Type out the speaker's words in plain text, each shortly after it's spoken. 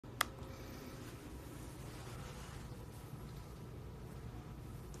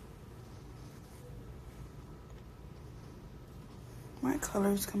My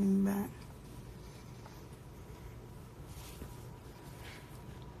color's coming back.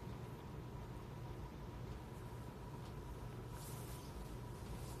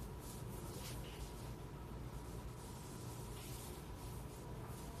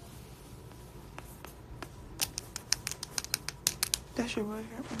 That's your right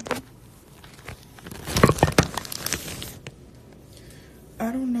hair.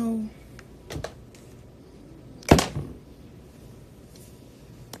 I don't know.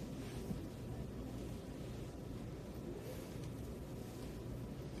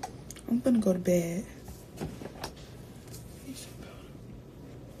 I'm gonna go to bed.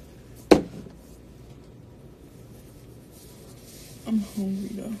 I'm hungry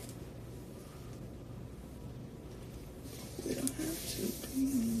though. We don't have to be.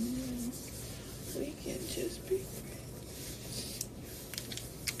 We can just be friends.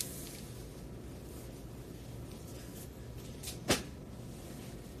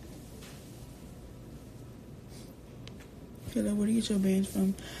 Hello, where do you get your bands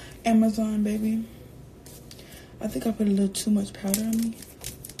from? Amazon, baby. I think I put a little too much powder on me.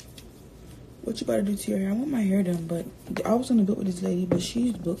 What you about to do to your hair? I want my hair done, but I was gonna book with this lady, but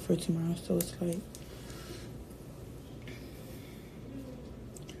she's booked for tomorrow, so it's like.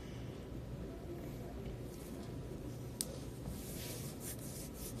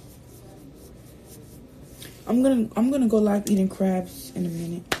 I'm gonna go live eating crabs in a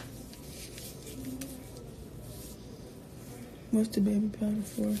minute. What's the baby powder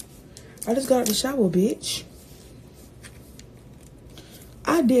for? I just got out the shower, bitch.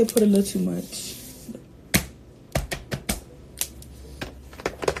 I did put a little too much.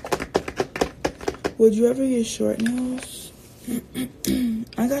 Would you ever get short nails?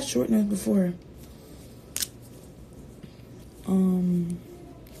 I got short nails before.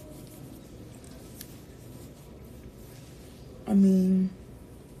 I mean,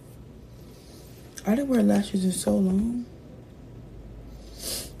 I didn't wear lashes in so long.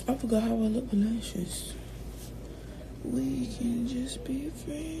 I forgot how I look with lashes. We can just be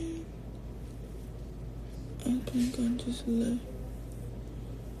friends. I think I just left.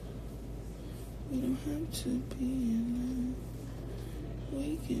 We don't have to be in love.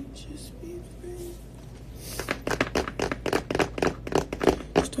 We can just be friends.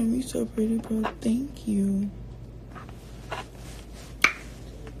 Stormy, so pretty, bro. Thank you.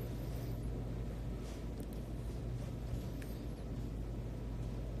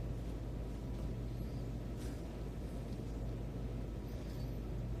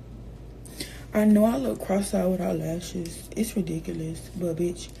 I know I look cross-eyed without lashes. It's ridiculous, but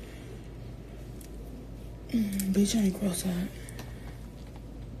bitch, I ain't cross-eyed.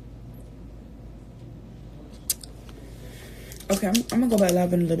 Okay, I'm gonna go back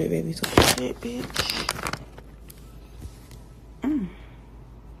live in a little bit, baby. So shit, bitch.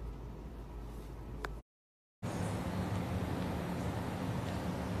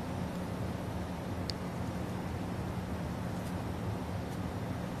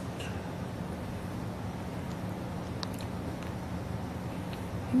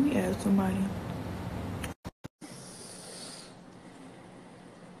 Let me ask somebody.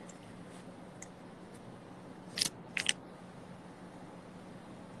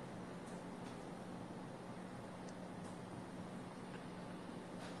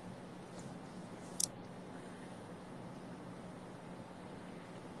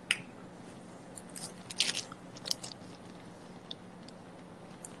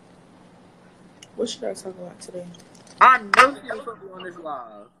 What should I talk about today? I know she was put me on this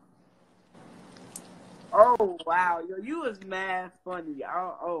live. Oh wow, yo, you was mad funny.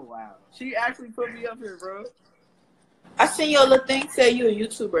 Oh wow, she actually put me up here, bro. I seen your little thing say you a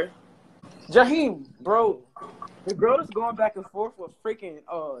YouTuber. Jaheim, bro, the girl that's going back and forth with freaking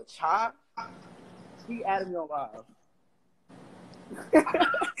Chai, she added me on live.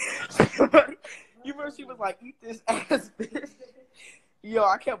 You remember she was like, "Eat this ass, bitch." Yo,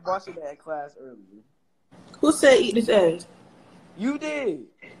 I kept watching that in class earlier. Who said eat this ass? You did.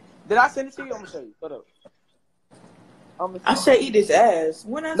 Did I send it to you? I'm gonna show you. Hold up. I said eat this ass.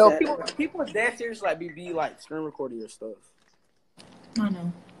 When I said people is that serious like be like screen recording your stuff. I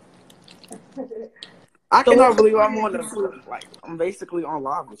know. I cannot believe I'm on the like I'm basically on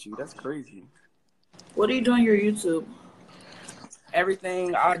live with you. That's crazy. What are you doing on your YouTube?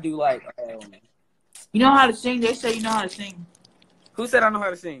 Everything I do, like you know how to sing? They say you know how to sing. Who said I know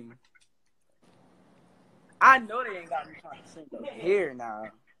how to sing? I know they ain't got me trying to sing up here now.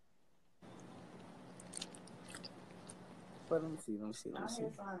 But let me see.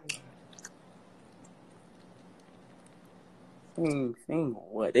 Sing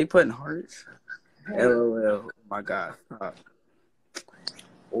what? They putting hearts? LOL. Oh my God. Stop.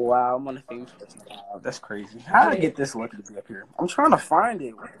 Wow, I'm on the theme for wow, that's crazy. How did I get this lucky to be up here? I'm trying to find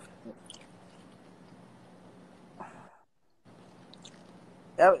it.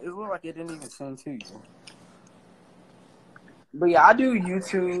 It looked like it didn't even send to you. But yeah, I do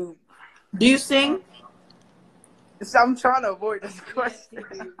YouTube. Do you sing? I'm trying to avoid this question.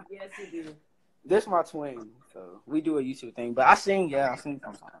 Yes, you do. This is my twin, so we do a YouTube thing. But I sing, yeah, I sing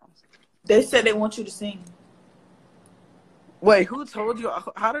sometimes. They said they want you to sing. Wait, who told you?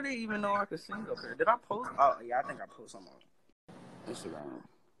 How did they even know I could sing up here? Did I post? Oh, yeah, I think I post some on Instagram.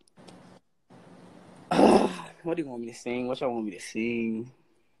 What do you want me to sing? What y'all want me to sing?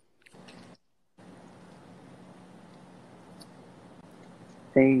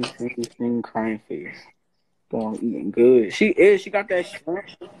 Sing, crying face. Going eating good. She is. She got that shrimp.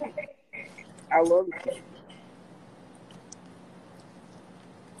 I love it.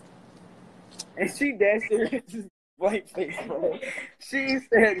 And she dead serious. White face, bro. She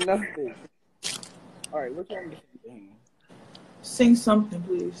said nothing. All right, what you want me to sing? Sing something,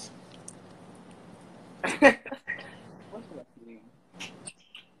 please. What should I sing?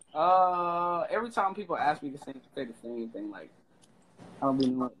 Every time people ask me to sing, say the same thing. Like, I don't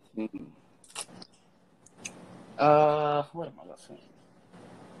really know what to sing. What am I gonna sing?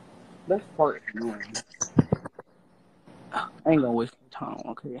 Let's part one. I ain't gonna waste time,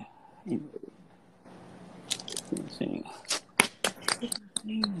 okay? Sing.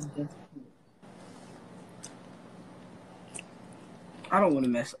 I don't want to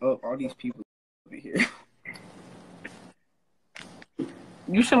mess up all these people over here.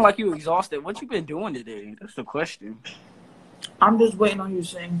 You seem like you exhausted. What you been doing today? That's the question. I'm just waiting on you to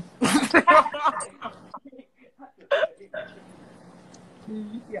sing.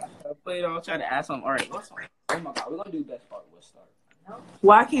 Yeah, I played all trying to ask something. All right, what's on? Oh my god, we're gonna do best part. Let's start. No?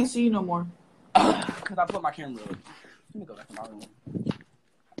 Why I can't see you no more? Because I put my camera up. Let me go back to my room.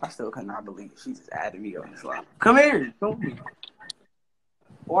 I still cannot believe it. She just added me on this line. Come here. Show me.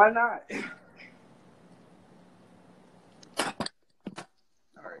 Why not? All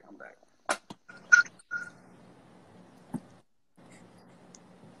right, I'm back.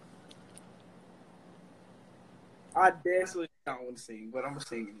 I definitely don't want to sing, but I'm going to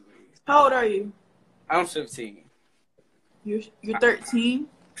sing anyways. How old are you? I'm 15. You're 13?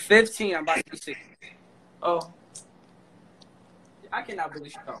 15, I'm about to be 16. Oh. I cannot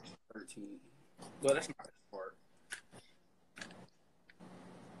believe she thought 13. Well, that's not the part. ...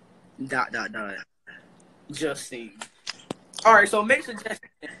 Just sing. All right, so make suggestions.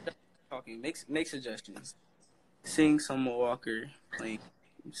 Talking. Make suggestions. Sing some more Walker playing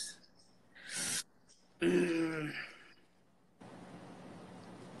games. No.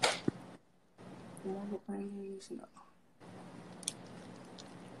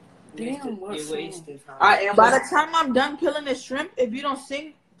 Damn, what's wasted time. I am. By the time I'm done peeling this shrimp, if you don't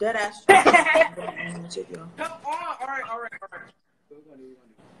sing, dead ass. Come on. All right. What we gonna do?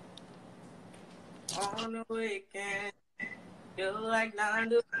 On the weekend, feel like 9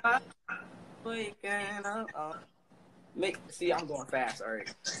 to 5. Weekend, See, I'm going fast. All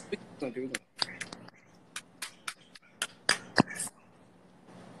right.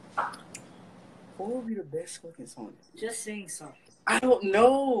 What would be the best fucking song? Just sing something. I don't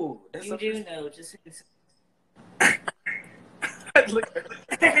know. That's you do know. Just sing something. Look at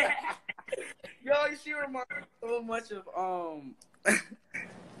her. Yo, she reminds me so much of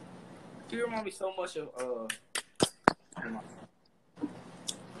She reminds me so much of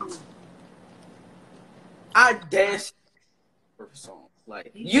I dance for song.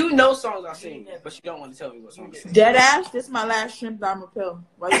 Like you know songs I sing, but you don't want to tell me what song I sing. Dead ass. This is my last shrimp that I'm repel.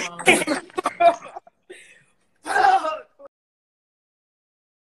 Why you want to?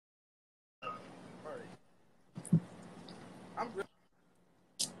 I'm really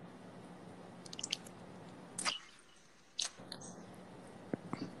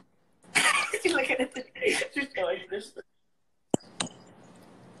Look at it. She's like this.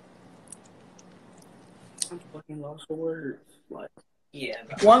 I'm fucking lost for words. Like, yeah.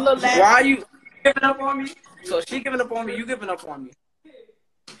 One little last. Why are you giving up on me? So she giving up on me, you giving up on me.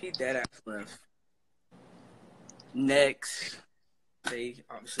 He dead ass left. Next.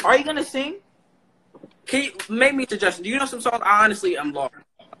 Are you gonna sing? Can you make me a suggestion? Do you know some songs? I honestly am lost.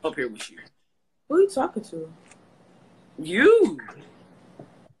 I'm up here with you. Who are you talking to? You.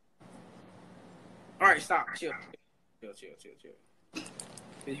 All right, stop. Chill. Because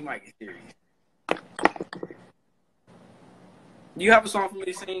you might get serious. Do you have a song for me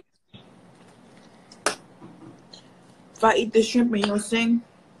to sing? If I eat this shrimp and you don't sing?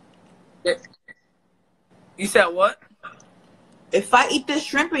 Yeah. You said what? If I eat this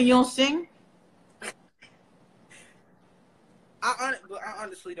shrimp and you don't sing? I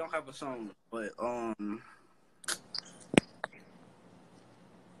honestly don't have a song, but I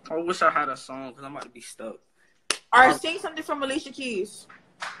wish I had a song because I'm about to be stuck. All right, sing something from Alicia Keys.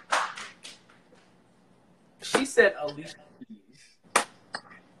 She said Alicia Keys.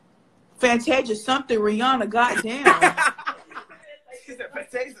 Fantasia something, Rihanna, goddamn. She said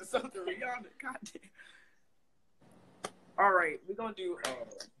Fantasia something, Rihanna, goddamn. All right, we're gonna do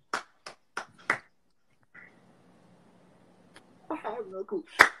cool.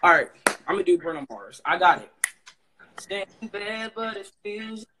 All right, I'm gonna do Bruno Mars. I got it. Staying in bed, but it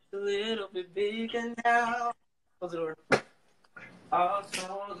feels a little bit bigger now. Close the door. All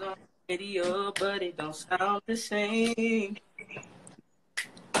songs on the radio, but it don't sound the same.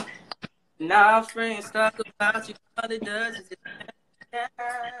 Now friends talk about you, all it does is it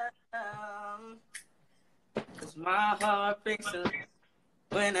down. Cause my heart breaks a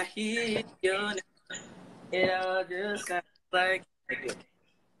when I hear your name. It all just sounds like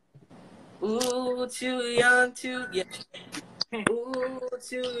ooh, too young to get. Ooh,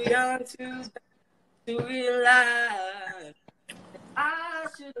 too young to realize I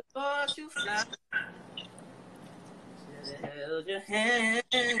should have thought you fly. Should have held your hand.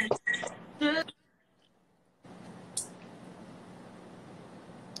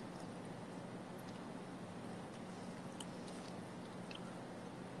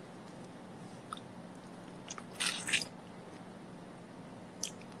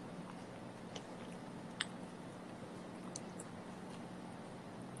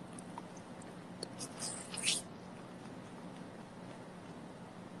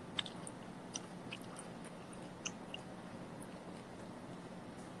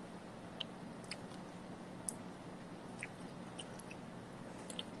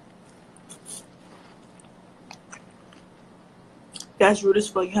 That's rude as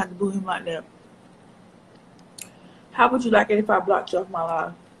fuck. You have to boo him like that. How would you like it if I blocked you off my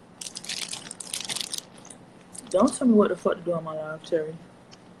live? Don't tell me what the fuck to do on my live, Terry.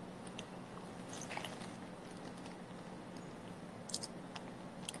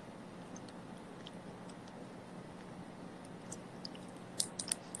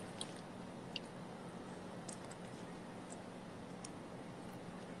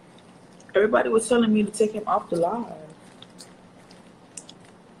 Everybody was telling me to take him off the live.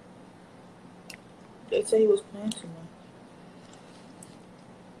 They say he was playing too much.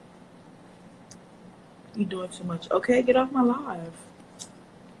 You doing too much. Okay, get off my live.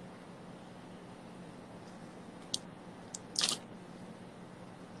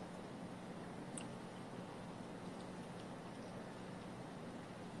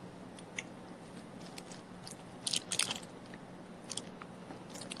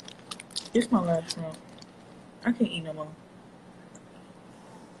 This my last one. I can't eat no more.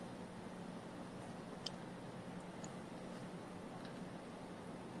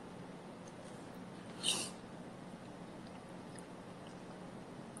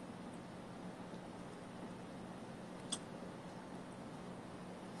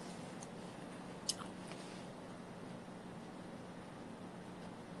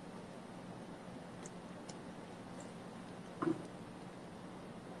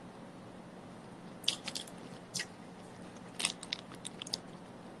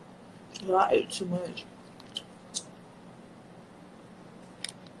 Well, I ate too much.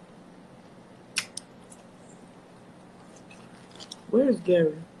 Where is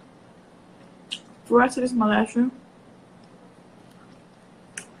Gary? Before I say this is my last room.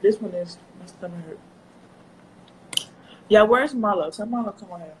 This one is my stomach hurt. Yeah, where's Marlo? Tell Marlo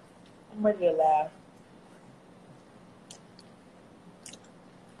come on here. I'm ready to laugh.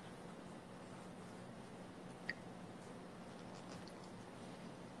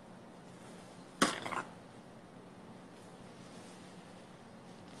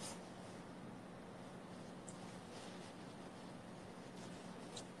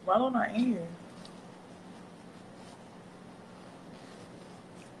 Marlo not in here.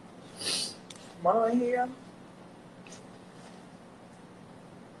 Marlo in here.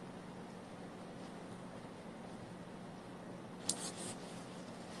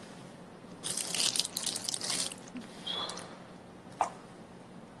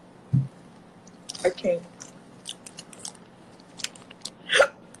 I can't.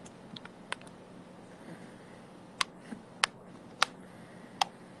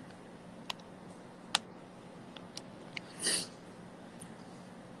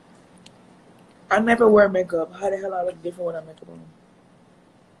 I never wear makeup. How the hell I look different when I make makeup on?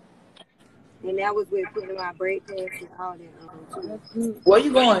 And that was with putting my brake pads and all that too. Where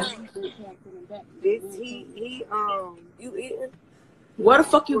you going? This he you eating? Where the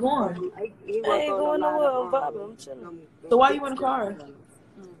fuck you going? He I ain't going nowhere. I'm vibing. I'm chilling. So why you in the car?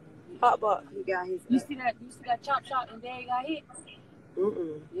 Hot box. He got his. You see that chop shot and Dad got hit?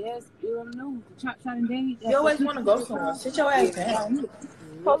 Yes, you don't know. The chop shot and Dad. You always want to go somewhere. Sit your ass down.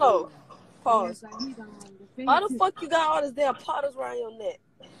 Hold on. Pause. Yes, like, he How the fuck you got all this damn potters around your neck?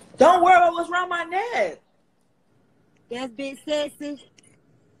 Don't worry about what's around my neck. That's big sexy.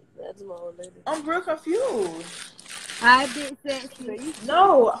 That's my old lady. I'm real confused. Hi, big sexy.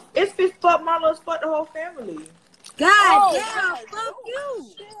 No, it's fit fuck my little fuck the whole family. God damn, God, fuck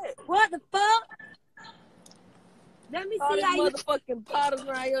you. Shit. What the fuck? Let me All see these how you. motherfucking potters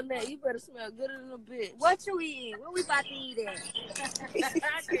around your neck. You better smell good as a bitch. What you eating? What we about to eat at?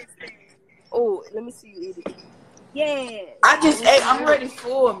 Oh, let me see you eat it. Yeah. I just ate. I'm ready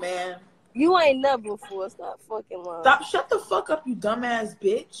full, man. You ain't never full. Stop fucking lying. Stop. Shut the fuck up, you dumbass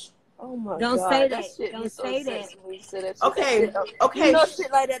bitch. Oh my Don't God. say that. Shit Don't be so say that. sexy when you say that shit. Okay, That shit, okay. You know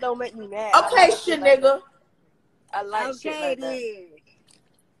shit like that don't make me mad. Okay, shit, nigga. I like shit Okay like that. then.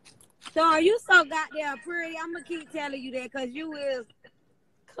 So are you so goddamn pretty? I'm gonna keep telling you that because you is.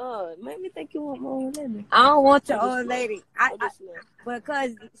 God, make me think you want more old lady. I don't want your old lady.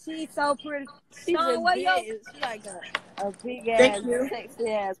 Because she's so pretty. She's Sean, just what big. your She like a big Thank ass, you. sexy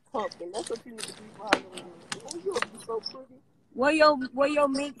ass pumpkin. That's what you need to be for Halloween. Oh, you be so pretty. where your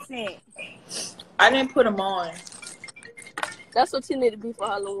mix at? I didn't put them on. That's what you need to be for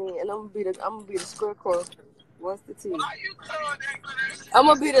Halloween. And I'm gonna be the scarecrow. What's the tea? I'm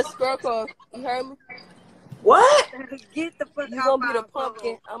gonna be the scarecrow. You heard me? What? Get the fuck You out gonna be the my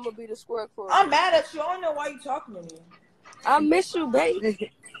pumpkin. I'm gonna be the scarecrow. I'm mad at you. I don't know why you talking to me. I miss you,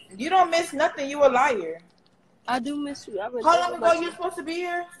 baby. You don't miss nothing. You a liar. I do miss you. I've been How thinking long ago about you you. supposed to be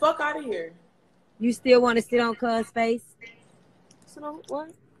here? Fuck out of here. You still want to sit on Cuz face? So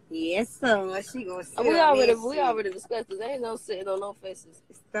what? Yes, sir. She gonna sit We on already that discussed this. Ain't no sitting on no faces.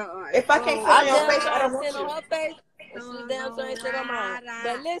 If I can't sit I on your damn face, sure I don't ain't want sitting on you. her face. And she damn sure ain't sitting on mine. Right.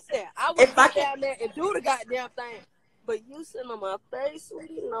 But listen, I would If I sit can- down there and do the goddamn thing. But you sitting on my face,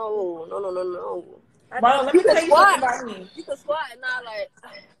 sweetie? No. Marlon, let me tell you something about me. You can squat and I like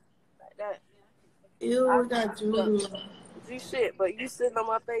that. Ew, that doo-doo. Do shit, but you sitting on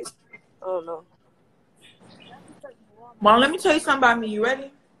my face? I don't know. Marlon, let me tell you something about me. You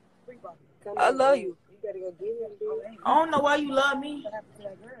ready? I love you. I don't know why you love me.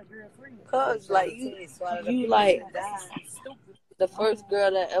 Cause like you like the first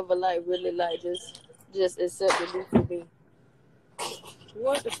girl that ever like really like just accepted me for me.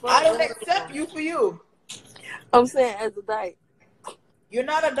 What the fuck? I don't accept you for you. I'm saying as a dyke. You're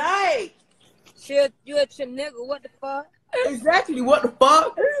not a dyke. Shit, you a nigga. What the fuck? Exactly. What the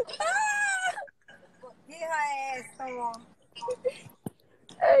fuck? Get her ass on.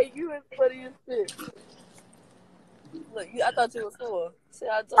 Hey, you is funny as shit. Look, I thought you was full. See,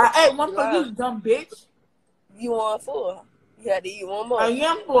 I told I ate you. one for you, dumb bitch. You want full. You had to eat one more. I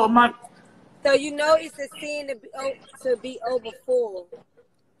am for my. So you know it's a sin to be over full.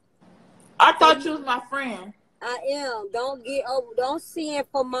 I thought you was my friend. I am. Don't get over. Don't sin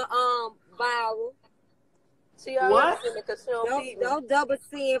for my viral. She already What? seen it because she don't feed me. Don't double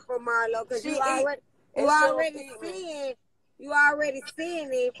sin for Marlo because you already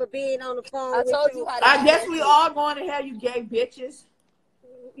sinning for being on the phone. I told you how to I guess we all going to hell, you gay bitches.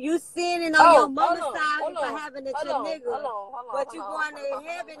 You sinning on your mama's side for having a Hold nigga. on. But you going to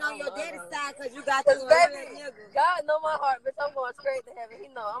heaven on your daddy's side because you got Cause your baby, nigga. God know my heart, bitch. I'm going straight to heaven. He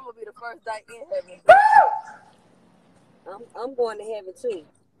know I'm gonna be the first dyke in heaven. I'm going to heaven too.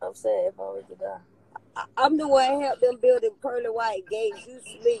 I'm saying if I was to die. I'm the one that helped them build the pearly white gates. You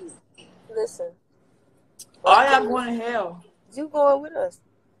sleep. Listen. All y'all going to hell. You going with us.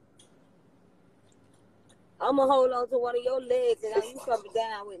 I'm going to hold on to one of your legs and you coming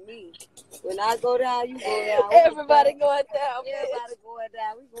down with me. When I go down, you go down. Everybody going down. Everybody going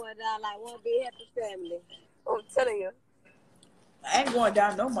down. We going down like one big happy family. I'm telling you. I ain't going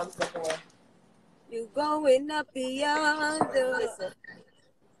down no motherfucking way. You going up beyond the... Listen.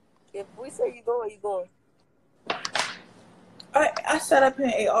 If we say you going, you going. I sat up here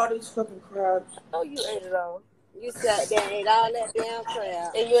and ate all these fucking crabs. Oh, you ate it all. You sat there and ate all that damn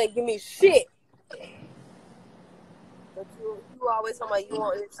crab. And you ain't give me shit. But you always talking about you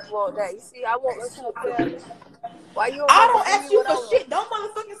want this, you want that. You see, I want this shit. Why you I don't ask you for shit. Don't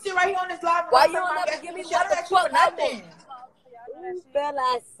motherfucking sit right here on this live. Why you don't never give me shit? I don't ask you for nothing. Fella,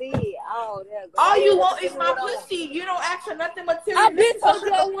 I see it. Oh, there goes. All you want is my pussy. You don't ask for nothing material. I've been told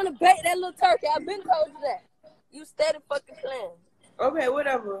you I want to bake that little turkey. I've been told you that. You steady fucking playing. Okay,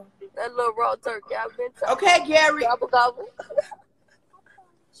 whatever. That little raw turkey. I've been told. Okay, Gary. Gobble gobble.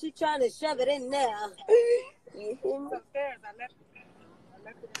 She trying to shove it in there. You hear me?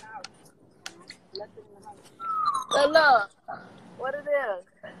 Look, what it is?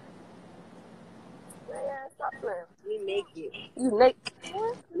 Man, stop playing. We naked. You naked?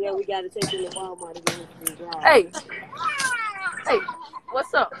 Yeah, we gotta take him to Walmart to get him some dry. Hey,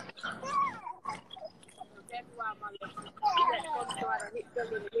 what's up?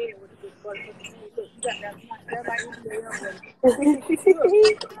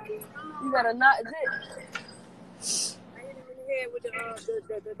 You got a knot dick. With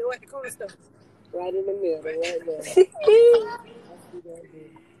the corner stuff. Right in the middle, right there.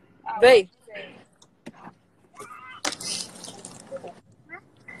 Babe.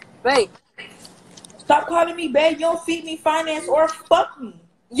 Babe. Stop calling me babe. You don't feed me, finance, or fuck me.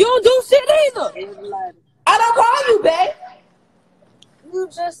 You don't do shit either. I don't call you babe. You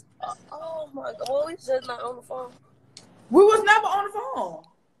just, oh my God. Well, we just not on the phone. We was never on the phone.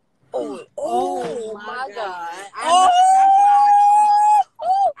 Oh my God.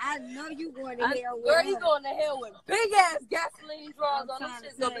 I know you going to hell with girl, her. you going to hell with big ass gasoline drawers on. Them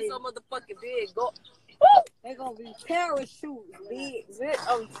shit's gonna be so motherfucking big. Go. They're gonna be parachutes, big. Bitch,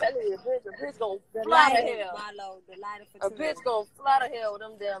 I'm telling you, bitch, a bitch gonna fly to hell. A bitch gonna fly to hell with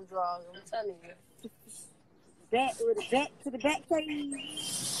them damn drawers. I'm telling you. Back with the back to the back cage.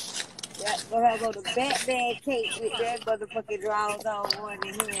 Yeah, go ahead, go to back bag cake with that motherfucking drawers on going to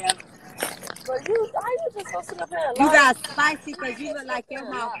hell. But how you just gonna sit up here and You lie? got spicy because you look like your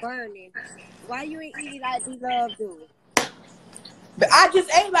mouth burning. Why you ain't eating like we love do? But I just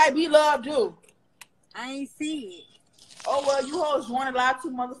ain't like be loved do. I ain't see it. Oh well, you hoes want to lie too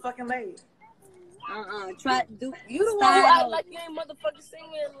motherfucking late. Try to do. You the one who act like you ain't motherfucking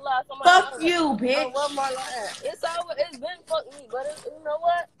seen me in the last time. Fuck you, bitch. It's been fuck me, but you know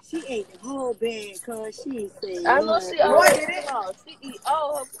what? She ate the whole bag because she said. I know she already did it. She eat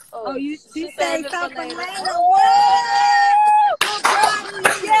all her. Oh, she saved say it for something later. later. I'm proud of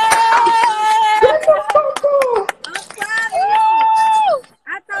you. I'm proud of you. I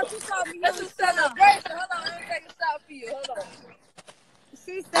thought you told me you That's a was celebration. Hold on, let me take a shot for you. Hold on.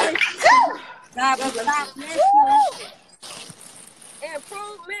 She said, God bless you.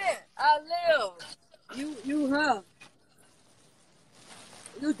 Improvement. I live. You her.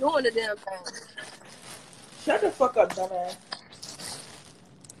 You doing the damn thing. Shut the fuck up, dumbass.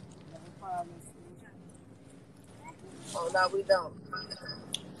 Oh, no, we don't.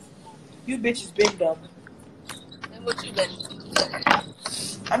 You bitches been dumb. And what you been?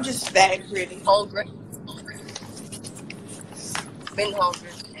 I'm just fat and pretty. Hungry. Been hungry.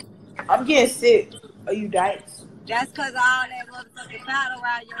 I'm getting sick. Are you dykes? That's because all that motherfucking powder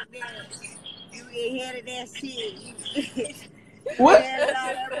around your neck. You ahead of that shit. What? All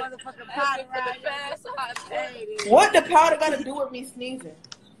that motherfucking powder around your neck. What the powder got to do with me sneezing?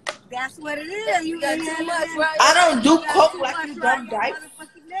 That's what it is. You got too much, right? I don't do coke like you dumb dykes.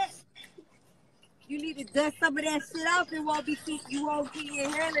 You need to dust some of that shit off and you won't be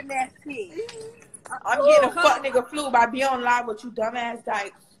inhaling that shit. I'm getting a fuck nigga flu by being on live with you dumbass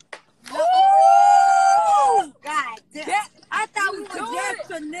dykes. Oh, God damn. I thought we were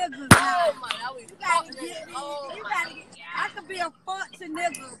just a niggas now. Oh my God, we gotta get I could be a fuck to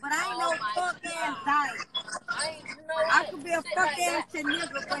nigga, but I ain't no fuck ass dyke. I could be a fuck ass to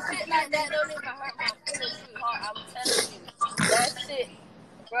nigga, but shit like that don't even hurt my feelings, sweetheart. I'm telling you, that shit,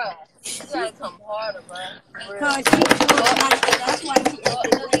 bruh. You gotta come harder, bruh. Cause she full like that's why she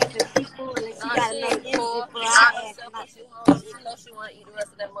acting weird, cause she full and she gotta make energy for her ass. She knows she wanna eat the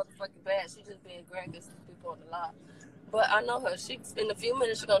rest of that motherfucking bag. She just being aggressive to people on the lot. But I know her. She in a few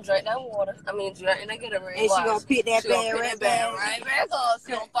minutes she gonna drink that water. I mean, drink and get a red. And she gonna pick that bag right back up.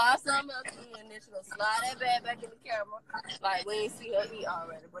 She gonna find something else to eat, and then she gonna slide that bag back in the camera. Like we ain't see her eat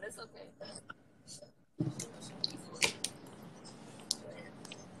already, but it's okay.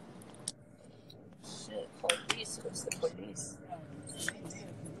 Shit, police. What's the police?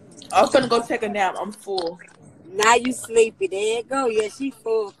 I'm finna go take a nap. I'm full. Now you sleepy. There you go. Yeah, she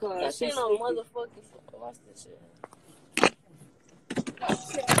full, cuz. That shit no motherfucking. Watch this shit.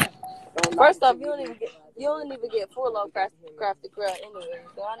 First off, you don't even get full on crafty crab anyway.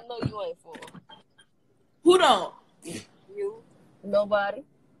 So I know you ain't full. Who don't? You. Nobody.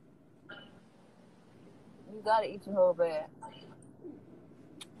 You gotta eat your whole bag.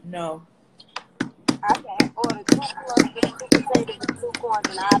 No. I can order 2 potatoes and 2 corns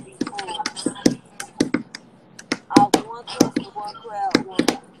and I'll be full. I'll 1 crust and 1 crab, 1.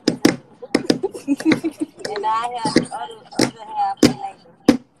 And I have the other half for later.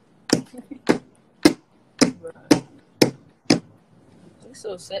 You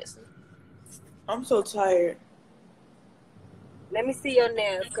so sexy. I'm so tired. Let me see your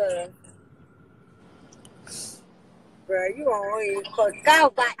nails, cuz. Girl, you don't even fuck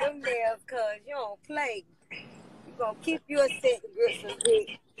out about them nails, cuz you don't play. You gonna keep your set of grits and dick.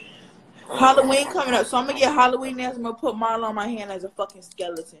 Halloween coming up, so I'm gonna get Halloween nails. I'm gonna put Marlo on my hand as a fucking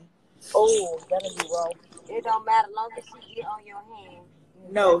skeleton. Oh, that'll be wrong. It don't matter long as she get on your hand.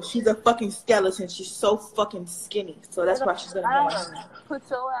 No, she's a fucking skeleton. She's so fucking skinny, so that's why she's gonna be on my hand. Put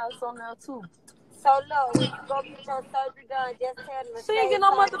your ass on there too. So look, when you go get your surgery done, just tell them to She ain't get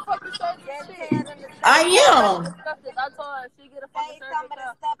no motherfucking surgery. Just Shit. tell them to say I am. I told her she get a fucking surgery. some of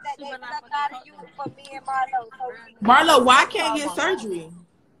the stuff that they suck out of you for me and Marlo. So Marlo, why can't you get surgery?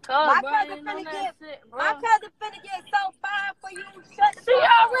 my cousin finna get so fine for you. She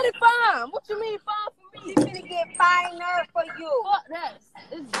already fine. What you mean fine for She me? finna get finer for you. Fuck that.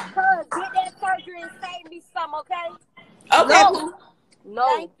 Cuz get that surgery and save me some, okay? Okay. No.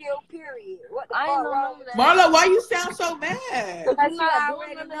 Thank you, period. What the I fuck ain't wrong with that. Marlo, why you sound so mad? Because You you not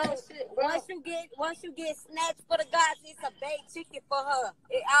already doing none know. of that shit, bro. Once you get snatched for the gods, it's a baked chicken for her.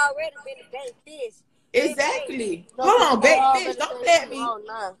 It already been a baked fish. Exactly. Hold on, baked fish. Don't play at me.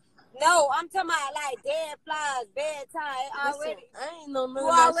 No, I'm talking about like dead flies, bad time. It already. I ain't no none You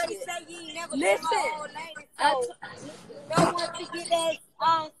of that already shit. say you ain't never Listen. been my old lady. So you know once you get that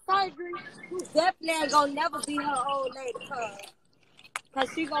surgery, you definitely ain't gonna never be her old lady,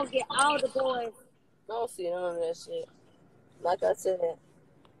 cause she gonna get all the boys. I don't see none of that shit. Like I said,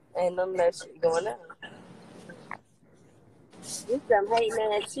 ain't none of that shit going on. This some hating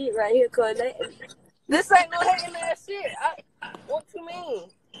ass shit right here, cause This ain't no hating ass shit. What you mean?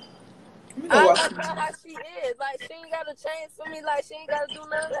 Let me go I watch like this. her how she is. Like, she ain't got to change for me. Like, she ain't got to do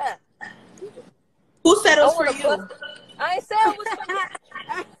none of that. Who said it was I for wanna you? I ain't saying it was for me.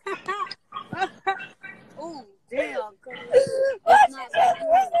 ooh, damn. Why she trying to do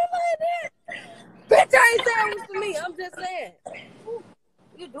something like that? Bitch, I ain't saying it was for me. I'm just saying.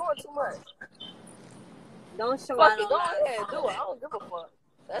 You doing too much. Don't show Fuck out it. on Go live. ahead. Do it. I don't give a fuck.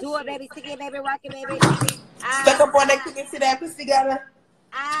 That's Do it, shit. baby. Stick it, baby. Rock it, baby. Stuck up on that cookie to that pussy together.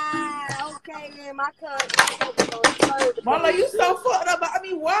 Okay, then my cousin. Marlo, you so fucked up. I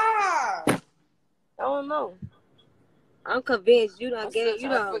mean, why? I don't know. I'm convinced you don't I'm get it. still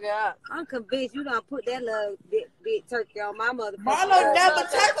trying to figure out. I'm convinced you don't put that little big turkey on my motherfucker. Marlo never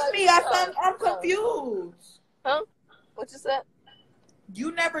touched me. I'm confused. Huh? What you said?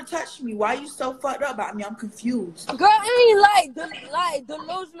 You never touched me. Why you so fucked up about me? I'm confused. Girl, I ain't like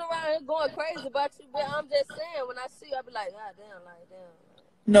delusional around here going crazy about you, but I'm just saying when I see you, I be like, God damn, like damn.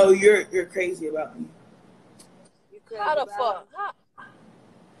 No, you're crazy about me. You crazy How the about fuck? How?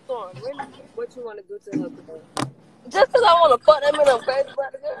 Storm, really? what you want to do to her, girl? Just cause I want to fuck that mean I'm crazy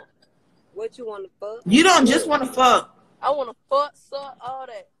about the girl? What you want to fuck? You don't just want to fuck. I want to fuck, suck, all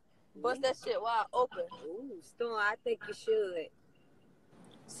that. Bust that shit wide open. Ooh, Storm, I think you should.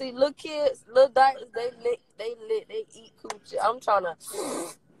 See, little kids, little dykes, they eat coochie. I'm trying to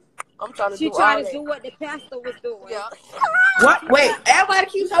She do trying all to do that. what the pastor was doing. Yeah. What? Wait, everybody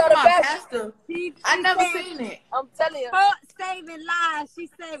keeps You talking got a about best- pastor. She I never said, seen it. I'm telling you. fuck saving lives. She's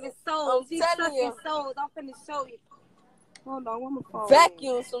saving souls. I'm She's telling sucking you. souls. I'm finna show you. Hold on, one more phone.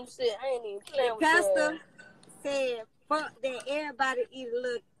 Vacuum some shit. I ain't even playing The with pastor that. said, fuck that everybody eat a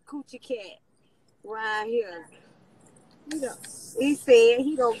little coochie cat right here. He said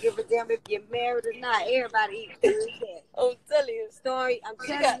he don't give a damn if you're married or not. Everybody eat coochie cat. I'm telling you. Story, I'm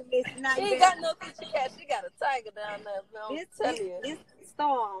telling you, Miss Night. She ain't got no coochie cat. She got a tiger down there, man. I'm telling you. This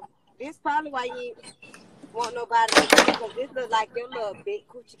Storm, this probably why you want nobody to do, because this look like your little big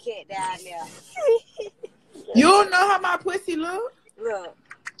coochie cat down there. You don't know how my pussy look? Look,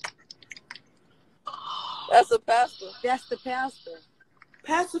 That's a pastor. that's the pastor.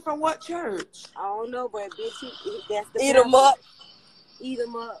 Pastor from what church? I don't know, but bitch, that's the Eat pastor. them up. Eat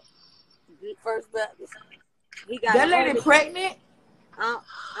him up. First Baptist. He got That a lady holy, pregnant? I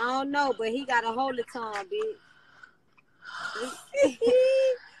don't know, but he got a holy tongue, bitch.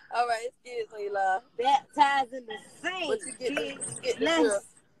 All right, excuse me, love. Baptized in the saints. But you get the Bless. drill.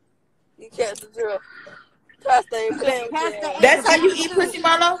 You catch the drill. Pastor ain't playing with Pastor you. ain't- That's how you eat pussy,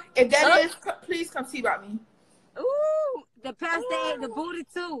 Marlo? If that Huh? is, please come see about me. Ooh, the pastor ate the booty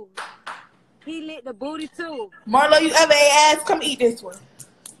too. He lit the booty too. Marlo, you ever ate ass? Come eat this one.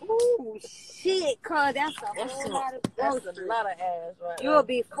 Ooh, shit, cuz that's a whole lot of That's groceries. a lot of ass right You'll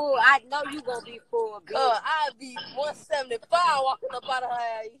be full. I know you gonna be full, bitch. I'd be 175 walking up out of her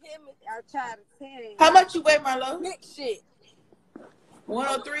ass. You hear me? I'm trying to tell you. How much you weigh, Marlo? Big shit.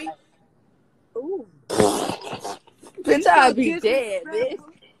 103? Ooh. Bitch, so I'd be dead, bitch.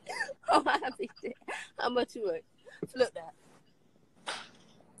 disrespectful. Oh, I'd be dead. How much you weigh? Flip that.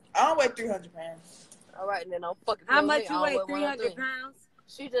 I don't weigh 300 pounds. All right, and then I'm fucking How feeling much me. you I weigh? don't 300 103. pounds?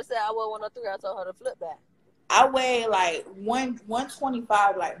 She just said I weigh 103. I told her to flip that. I weigh like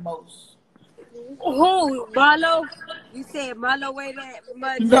 125 like most. Who? Marlo? You said Marlo weigh that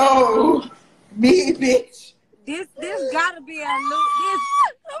much? No. Me, bitch. This gotta be a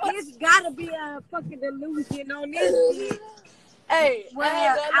this gotta be a fucking delusion on this bitch. Hey,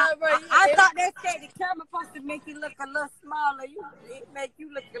 Well, I thought they said the camera supposed to make you look a little smaller. It make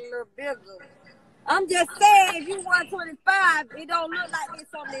you look a little bigger. I'm just saying, if you 125, it don't look like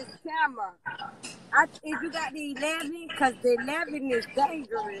this on this camera. If you got the 11, because the 11 is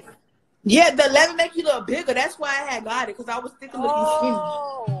dangerous. Yeah, the 11 make you look bigger. That's why I had got it, because I was thinking looking skinny.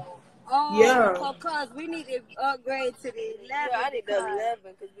 Yeah. Because we need to upgrade to the 11. Yeah, I need the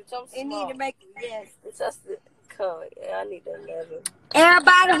 11 because I'm small. It need to make it, yes. It's just the color. Yeah, I need the 11.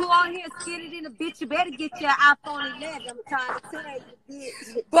 Everybody who on here skinny than a bitch, you better get your iPhone 11. I'm trying to tell you,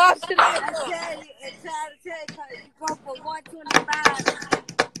 bitch. Bob, should I I'm trying to tell you, because you go from 125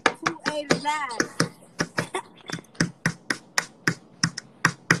 to 289.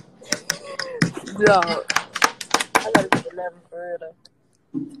 No. I gotta get 11 for real though.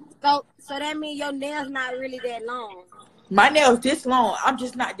 So that means your nails not really that long. My nails this long. I'm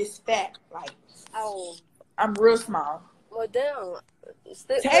just not this fat. Like, I'm real small. Well, damn.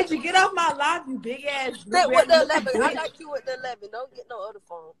 Tasia, get off my live, you big ass. Stick with the 11. I got you with the 11. Don't get no other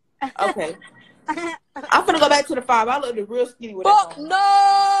phone. Okay. I'm gonna go back to the 5. I look real skinny with that phone.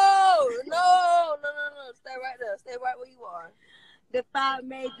 No. Stay right there. Stay right where you are. The 5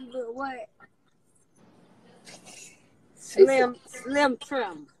 made you look what? Slim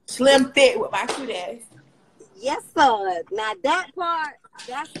trim. Slim fit with my cute ass. Yes, sir. Now that part,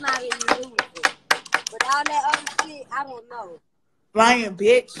 that's not an illusion. But all that other shit, I don't know. Lying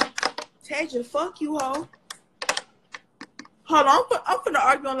bitch. Tasia, fuck you, hoe. Hold on, I'm finna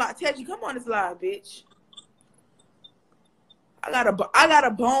argue on live. Tasia, come on this live, bitch. I got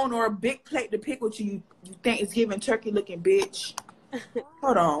a bone or a big plate to pick with you. You think it's giving turkey looking bitch.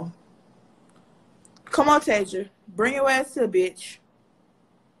 Hold on. Come on, Tasia. Bring your ass to a bitch.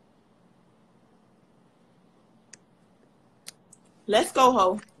 Let's go,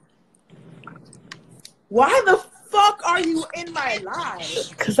 ho. Why the fuck are you in my live?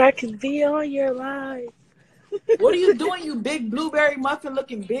 Because I can be on your live. What are you doing, you big blueberry muffin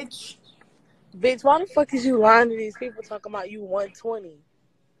looking bitch? Bitch, why the fuck is you lying to these people talking about you 120?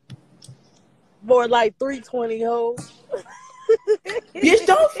 More like 320, ho. Bitch,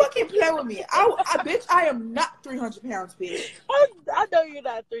 don't fucking play with me. Bitch, I am not 300 pounds, bitch. I know you're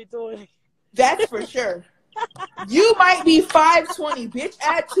not 320. That's for sure. You might be 520, bitch.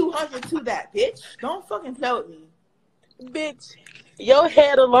 Add 200 to that, bitch. Don't fucking play with me. Bitch, your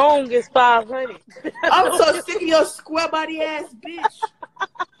head alone is 500. I'm so sick of your square body ass bitch.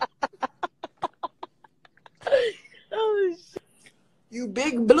 Oh, shit. You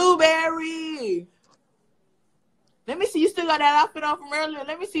big blueberry. Let me see. You still got that outfit on from earlier.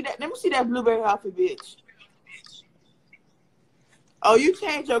 Let me see that. Let me see that blueberry outfit, bitch. Oh, you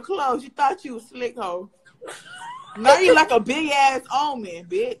changed your clothes. You thought you was slick, ho. Now you like a big ass almond,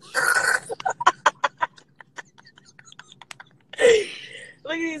 bitch.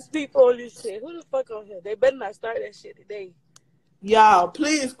 Look at these people on this shit. Who the fuck on here? They better not start that shit today. Y'all,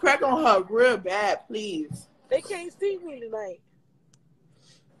 please crack on her real bad, please. They can't see me tonight.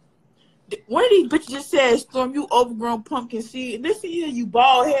 One of these bitches just said, Storm, you overgrown pumpkin seed. Listen here, you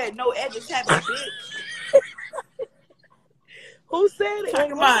bald head, no edges having bitch. Who said it?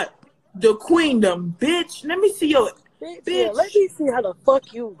 Talking about the queendom, bitch. Let me see your bitch. Yeah, let me see how the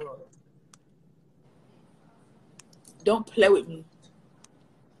fuck you look. Don't play with me.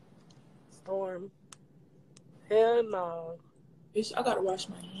 Storm. Hell no. Bitch, I gotta wash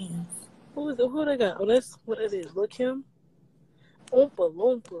my hands. Who they got? Oh, that's what it is. Look him. Oompa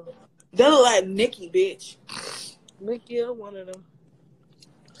Loompa. They look like Nikki, bitch. Nikki, one of them.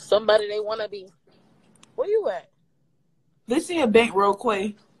 Somebody they wanna be. Where you at? Listen here, bank real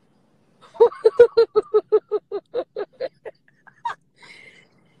quick.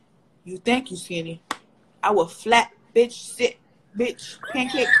 You think you skinny? I will flat, bitch, sit, bitch,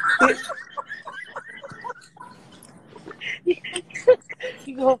 pancake, bitch.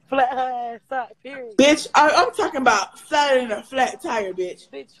 You gonna flat her ass out, period. Bitch, I'm talking about flatter than a flat tire, bitch.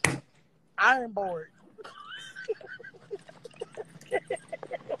 Bitch, iron board.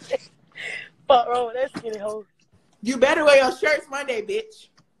 Fuck wrong with that skinny hoe. You better wear your shirts Monday, bitch.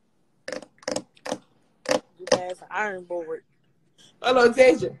 You ass iron board. Hello,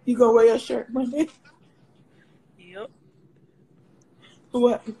 Tasia. You gonna wear your shirt Monday? Yep.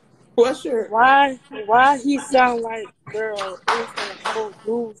 What shirt? Why he sound like girl?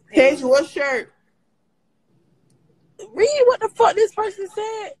 Tasia, what shirt? Read what the fuck this person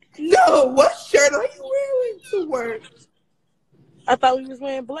said. No, what shirt are you wearing to work? I thought we was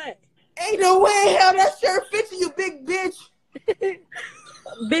wearing black. Ain't no way hell that shirt fits you, big bitch.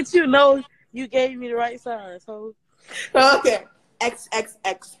 Bitch, you know you gave me the right size, ho. Okay. X.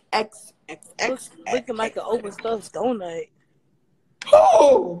 Looking like an overstuffed donut.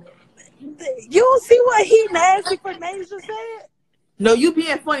 Oh. You don't see what he nasty for Nasia said? No, you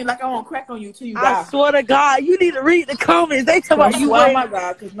being funny like I won't crack on you till you die. I swear to God, you need to read the comments. They talk about you Oh weigh. my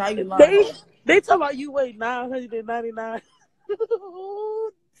God, because now you lying. They talk about you weigh 999.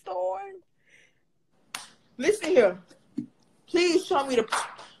 Storm. Listen here. Please show me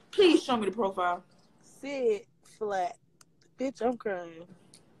the profile. Sit flat. Bitch, I'm crying.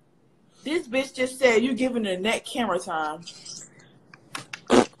 This bitch just said you giving the neck camera time.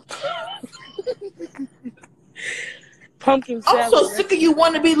 Pumpkin I'm salad. so sick of you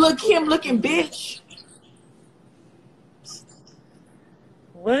want to be Lil' Kim looking bitch.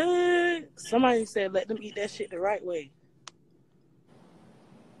 What? Somebody said let them eat that shit the right way.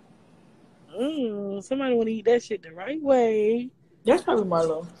 Somebody want to eat that shit the right way. That's probably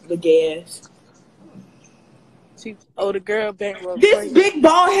Marlo, the gas. The girl bankroll. This big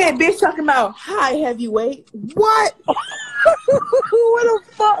bald head bitch talking about high heavyweight. What? What the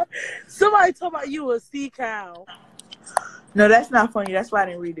fuck? Somebody talking about you a sea cow. No, that's not funny. That's why I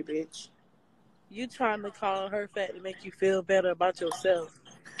didn't read it, bitch. You trying to call her fat to make you feel better about yourself.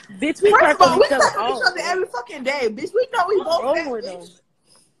 Bitch, we First crack of all, on we each other crack on each other every fucking day, bitch. We know we both fat, bitch.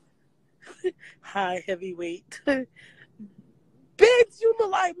 High heavyweight. Bitch, you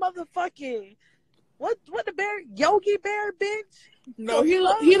look like motherfucking what the bear? Yogi Bear, bitch? No, he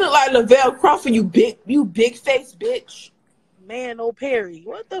look like Lavelle Crawford, you big face bitch. Man, oh Perry.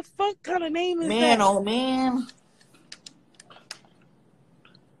 What the fuck kind of name is that? Man, oh man.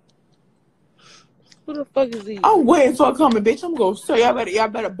 Who the fuck is he? I'm waiting for a comment, bitch. I'm gonna say y'all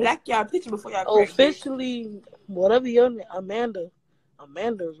better black y'all picture before y'all crack, officially, bitch. Whatever your name, Amanda's,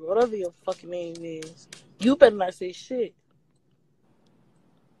 whatever your fucking name is. You better not say shit.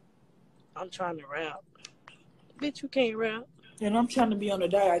 I'm trying to rap. Bitch, you can't rap. And I'm trying to be on the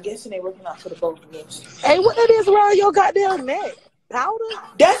diet. I guess it ain't working out for the both of us. Hey, what that is around your goddamn neck? Powder?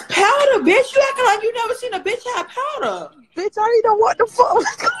 That's powder, bitch. You acting like you never seen a bitch have powder. Bitch, I didn't know what the fuck was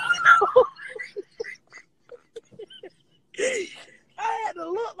going on. I had to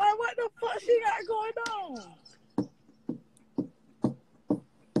look like what the fuck she got going on.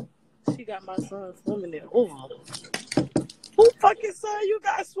 She got my son swimming in oil. Who fucking son you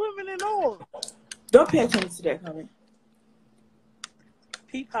got swimming in oil? Don't pay attention to that comment.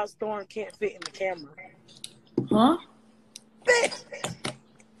 Peep how Storm can't fit in the camera. Huh?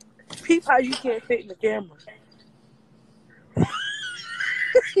 Peep how you can't fit in the camera.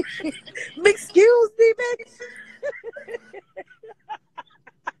 Excuse me, bitch.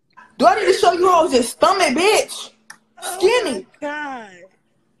 Do I need to show you hoes your stomach, bitch? Skinny. Oh my God.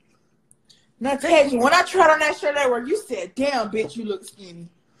 Now, Tej, when I tried on that shirt at work, you said, damn, bitch, you look skinny.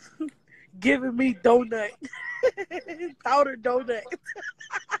 Giving me donut. Powder donut.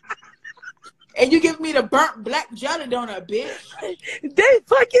 And you give me the burnt black jelly donut, bitch. They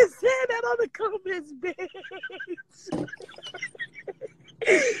fucking said that on the comments, bitch.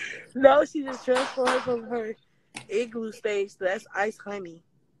 No, she just transformed from her igloo stage to that's ice honey.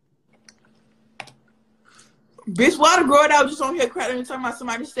 Bitch, why the girl that was just on here cracking and talking about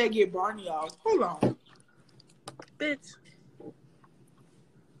somebody said get Barney off? Hold on. Bitch.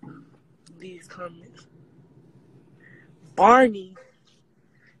 These comments. Barney.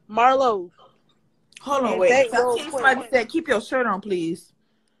 Marlo. Hold on, wait. Somebody said keep your shirt on, please.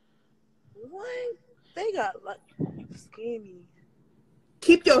 What? They got like skinny.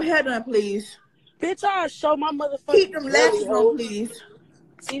 Keep your head on, please. Bitch, I'll show my motherfucking keep them lashes on, please.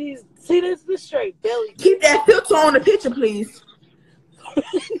 See this straight belly. Keep that filter on the picture, please.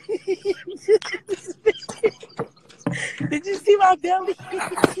 Did you see my belly?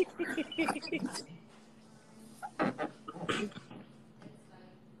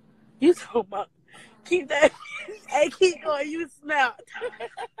 You talking about keep that? Hey, keep going. You snapped.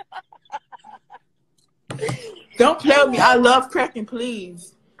 Don't play with me. I love cracking,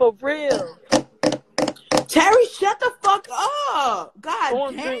 please. For real. Terry, shut the fuck up. God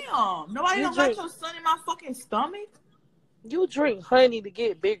damn. Drink. Nobody don't like your son in my fucking stomach. You drink honey to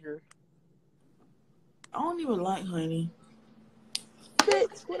get bigger. I don't even like honey.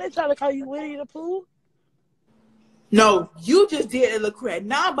 Bitch, when they try to call you Winnie the Pooh? No, you just did a little crack.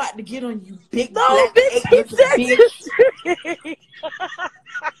 Now I'm about to get on you, big no, black bitch, bitch.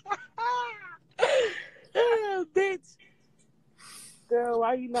 Bitch. Girl,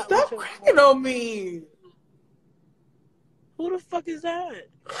 why you not Stop cracking on me? Who the fuck is that?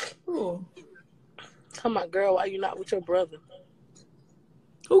 Who? Come on, girl, why you not with your brother?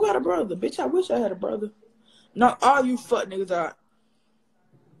 Who got a brother? Bitch, I wish I had a brother. Not all you fuck niggas out.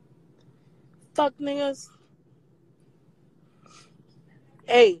 Fuck niggas.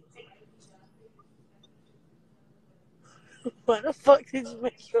 Hey. Why the fuck did you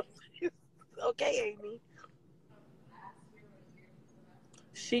make your face? Okay, Amy.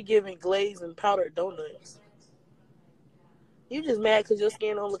 She giving glazed and powdered donuts. You just mad because your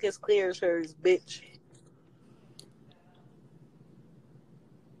skin don't look as clear as hers, bitch.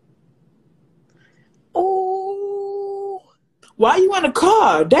 Ooh. Why you in a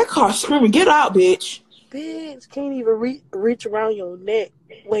car? That car screaming, get out, bitch. Bitch, can't even reach around your neck.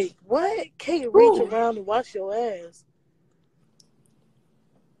 Wait, what? Can't reach Ooh. around and wash your ass.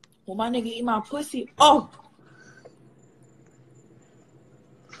 When my nigga eat my pussy, oh.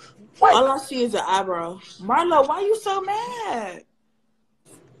 What? All I see is an eyebrow. Marlo, why you so mad?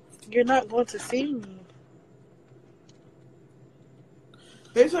 You're not going to see me.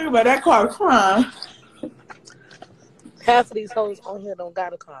 They talking about that car crying. Half of these hoes on here don't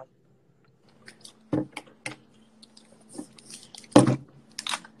got a car.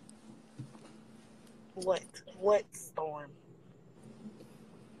 What storm?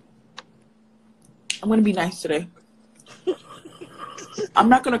 I'm gonna be nice today. I'm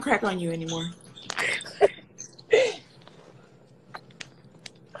not gonna crack on you anymore.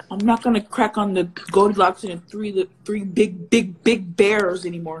 I'm not gonna crack on the Goldilocks and the three big bears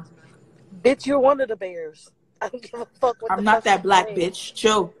anymore. Bitch, you're one of the bears. I don't give a fuck what I'm the not fuck that you black say. bitch.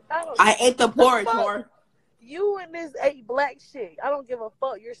 Chill. I ate the porridge, whore. You and this 8 black shit. I don't give a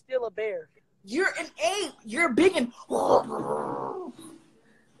fuck. You're still a bear. You're an 8. You're big and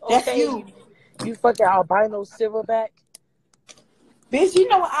that's okay. you. You fucking albino silverback. Bitch, you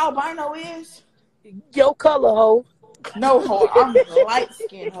know what albino is? Your color, hoe. No, hoe. I'm light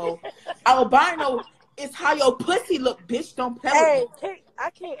skinned, hoe. Albino is how your pussy look, bitch. Don't play with me. I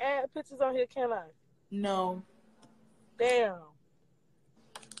can't add pictures on here, can I? No. Damn.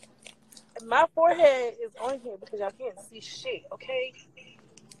 My forehead is on here because y'all can't see shit, okay?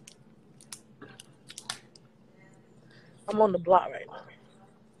 I'm on the block right now.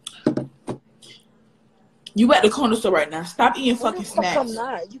 You at the corner store right now. Stop eating fucking snacks. I'm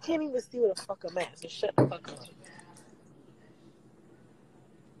not. You can't even see what the fuck I'm at, so shut the fuck up.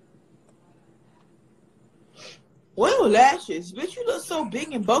 What are lashes? Bitch, you look so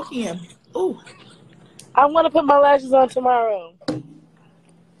big and bulky and ooh. I want to put my lashes on tomorrow.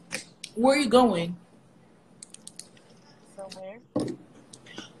 Where are you going? Somewhere.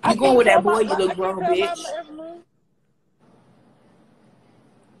 You going with that boy, you look grown, bitch.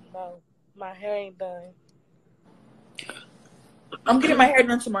 No, my hair ain't done. I'm getting my hair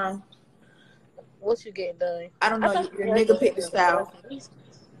done tomorrow. What you getting done? I don't know. Your nigga picked the style.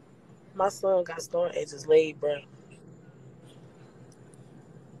 My son got stone edges laid, bro.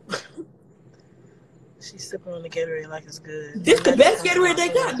 She's sipping on the Gatorade like it's good. This the best Gatorade they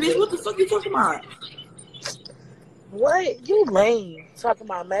got, bitch. What the fuck you talking about? What? You lame.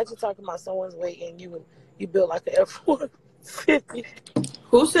 Imagine talking about someone's weight and you built like an F-150.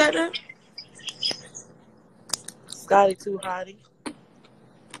 Who said that? Scotty Too Hottie.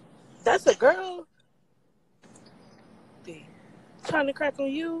 That's a girl. Trying to crack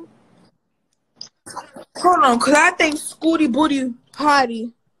on you. Hold on, cause I think Scooty Booty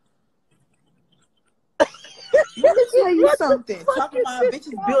Hottie. Let me tell you something. Talking about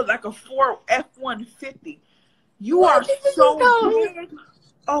bitches built like a Ford F-150. You are so big.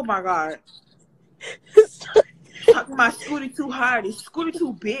 Oh my god. Talking about Scooty Too Hottie. Scooty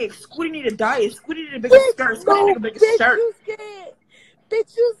too big. Scooty need a diet. Scooty need a bigger skirt. Scooty need a bigger shirt. You scared.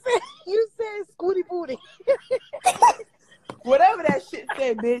 Bitch, you said Scooty Booty. Whatever that shit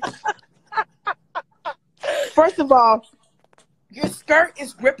said, bitch. First of all, your skirt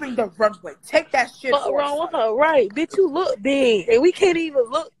is ripping the runway. Take that shit off. What's wrong with her? Right. Bitch, you look big. And we can't even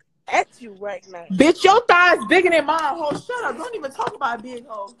look at you right now. Bitch, your thighs bigger than mine, ho. Shut up. Don't even talk about big,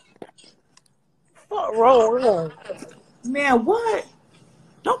 ho. What's wrong with her? Man, what?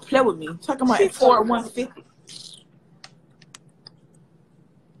 Don't play with me. Talking about Ford 150.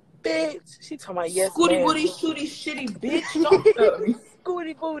 Bitch. She talking about yes, Scooty man. Booty, shooty, shitty, bitch. Don't play with me.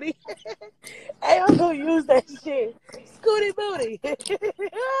 Scooty Booty. Hey, I'm gonna use that shit. Scooty Booty.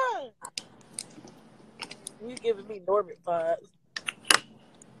 You giving me Norbit vibes.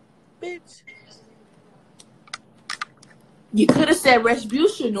 Bitch. You could have said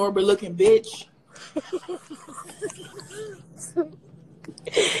Retribution, Norbert looking bitch.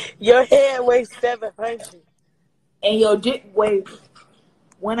 Your head weighs 700. And your dick weighs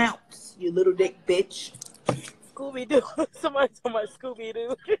 1 ounce, you little dick bitch. Scooby Doo. Somebody talking about Scooby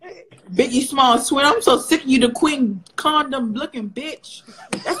Doo. Biggie Small Swin. I'm so sick of you, the queen condom looking bitch.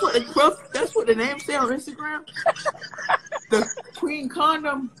 That's what the name say on Instagram. The queen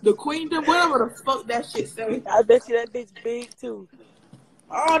condom, the queendom, whatever the fuck that shit say. I bet you that bitch big too.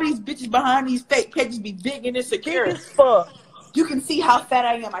 All these bitches behind these fake pages be big and insecure. Big as fuck. You can see how fat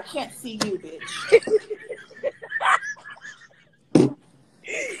I am. I can't see you, bitch.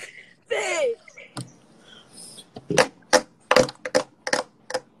 Bitch.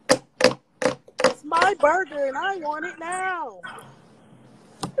 It's my burger and I want it now.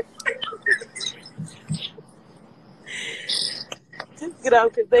 Just get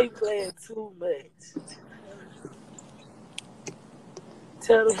out because they playing too much.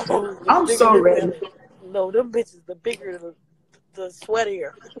 Tell them. I'm so ready. No, them bitches, the bigger the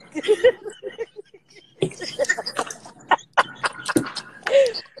sweatier.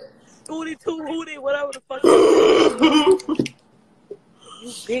 Scooty Two Hootie, whatever the fuck.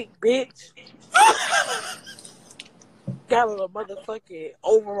 You big bitch. Got on a motherfucking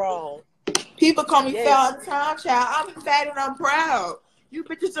overall. People call me fat all the time, child. I'm fat and I'm proud. You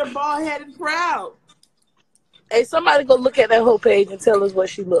bitches are bald headed and proud. Hey, somebody go look at that whole page and tell us what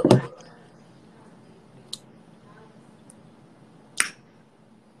she looked like.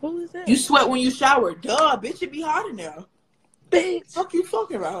 Who is that? You sweat when you shower. Duh, bitch, it be hot in there. Bitch. Fuck you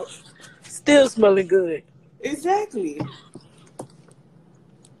talking about? Still smelling good. Exactly.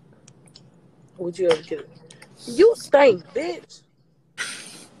 Would you ever kill it? You stink, bitch.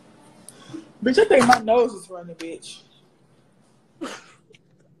 Bitch, I think my nose is running, bitch.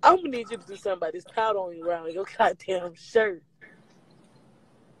 I'm gonna need you to do something about this powder on you around your goddamn shirt.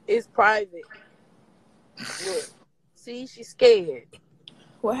 It's private. Look. See, she's scared.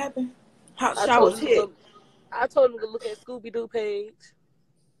 What happened? Hot showers hit. I told him to look at Scooby Doo page.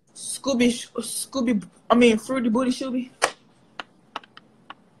 Fruity Booty Shooby.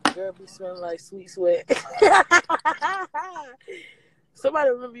 Girl be smelling like sweet sweat. Somebody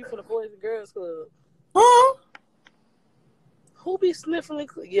remember you from the Boys and Girls Club. Huh? Who be sniffing?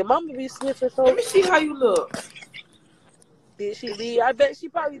 Your mama be sniffing. Let me see how you look. Did she leave? I bet she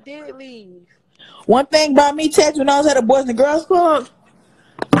probably did leave. One thing about me, Ted, when I was at the Boys and Girls Club,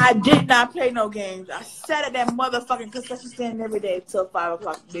 I did not play no games. I sat at that motherfucking concession stand every day till 5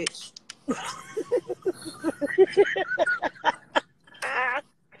 o'clock, bitch.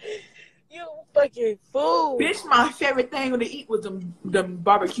 You fucking fool. Bitch, my favorite thing to eat was them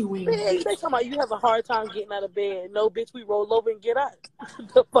barbecue wings. Bitch, they talking about you have a hard time getting out of bed. No, bitch, we roll over and get out.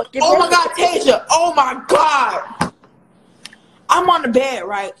 Oh my God, Tasia. Oh my God. I'm on the bed,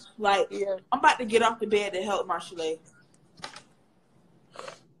 right? Like, yeah. I'm about to get off the bed to help Marshall.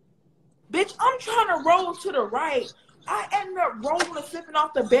 Bitch, I'm trying to roll to the right. I ended up rolling and flipping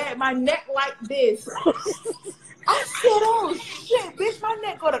off the bed. My neck like this. I said, oh shit, bitch, my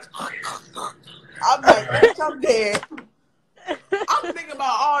neck go to. I'm like, bitch, I'm dead. I'm thinking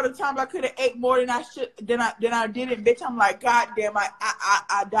about all the time I could have ate more than I should, than I didn't, bitch. I'm like, God damn,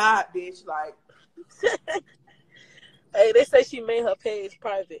 I died, bitch. Like, hey, they say she made her page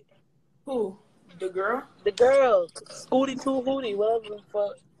private. Who? The girl? The girl, Scooty Two Hootie, whatever the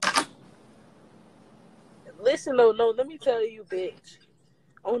fuck. Listen, no, let me tell you, bitch.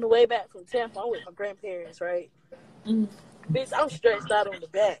 On the way back from Tampa, I'm with my grandparents, right? Mm. Bitch, I'm stretched out on the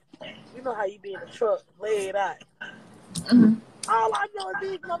back. You know how you be in the truck, laid out. Mm-hmm. All I know is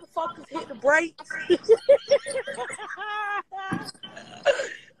these motherfuckers hit the brakes.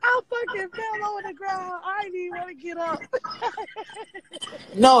 I fucking fell on the ground. I didn't even want to get up.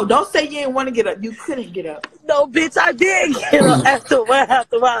 No, don't say you didn't want to get up. You couldn't get up. No, bitch, I did get up after a while.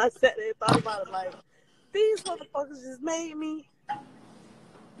 I sat there and thought about it like, these motherfuckers just made me.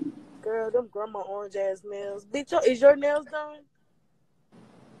 Girl, them grandma orange ass nails. Bitch, is your nails done?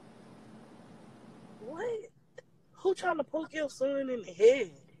 What? Who trying to poke your son in the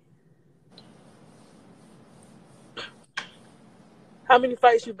head? How many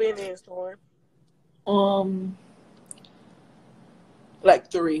fights you been in, Storm?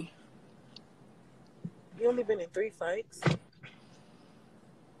 Like 3. You only been in 3 fights?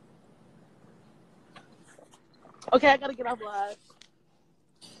 Okay, I gotta get off live.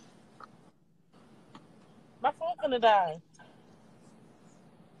 My phone's gonna die.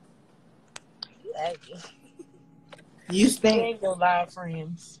 You aggy. You stink. You ain't no live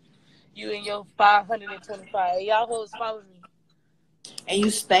friends. You and your 525. Y'all hoes follow me. And you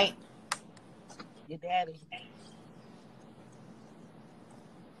stink. Your daddy.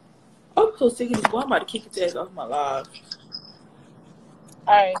 I'm so sick of this boy. I'm about to kick his ass off my live.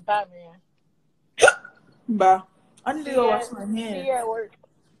 Alright, bye, man. Bye. I need to go wash my hands. See you at work.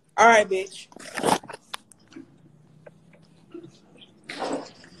 Alright, bitch.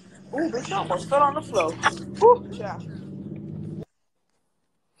 Ooh, bitch, I almost fell on the floor. Ooh, child.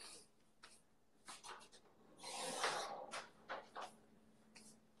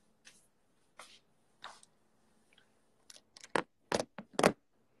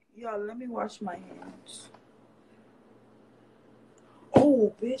 Y'all, let me wash my hands.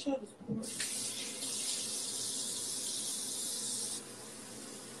 Oh, bitch, I was...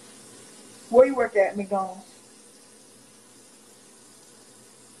 Where you work at, McDonald's?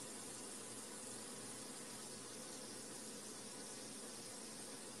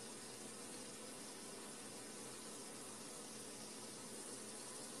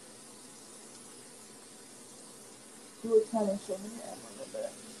 You were trying to show me that a little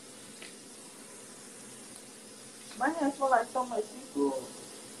bit. My hands smell like so much seafood.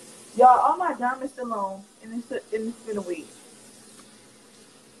 Y'all, all my diamonds still on, and it's been a week.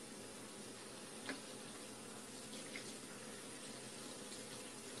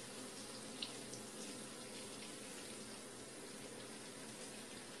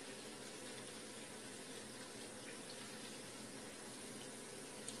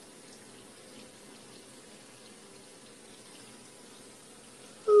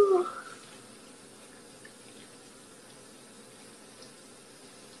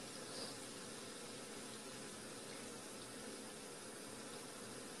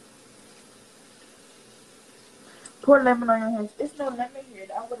 Pour lemon on your hands. It's no lemon here.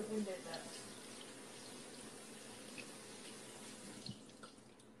 I would have been there now.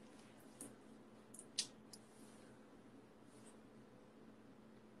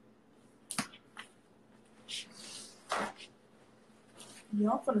 Yeah,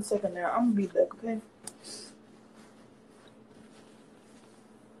 I'm finna take a nap. I'm gonna be back, okay?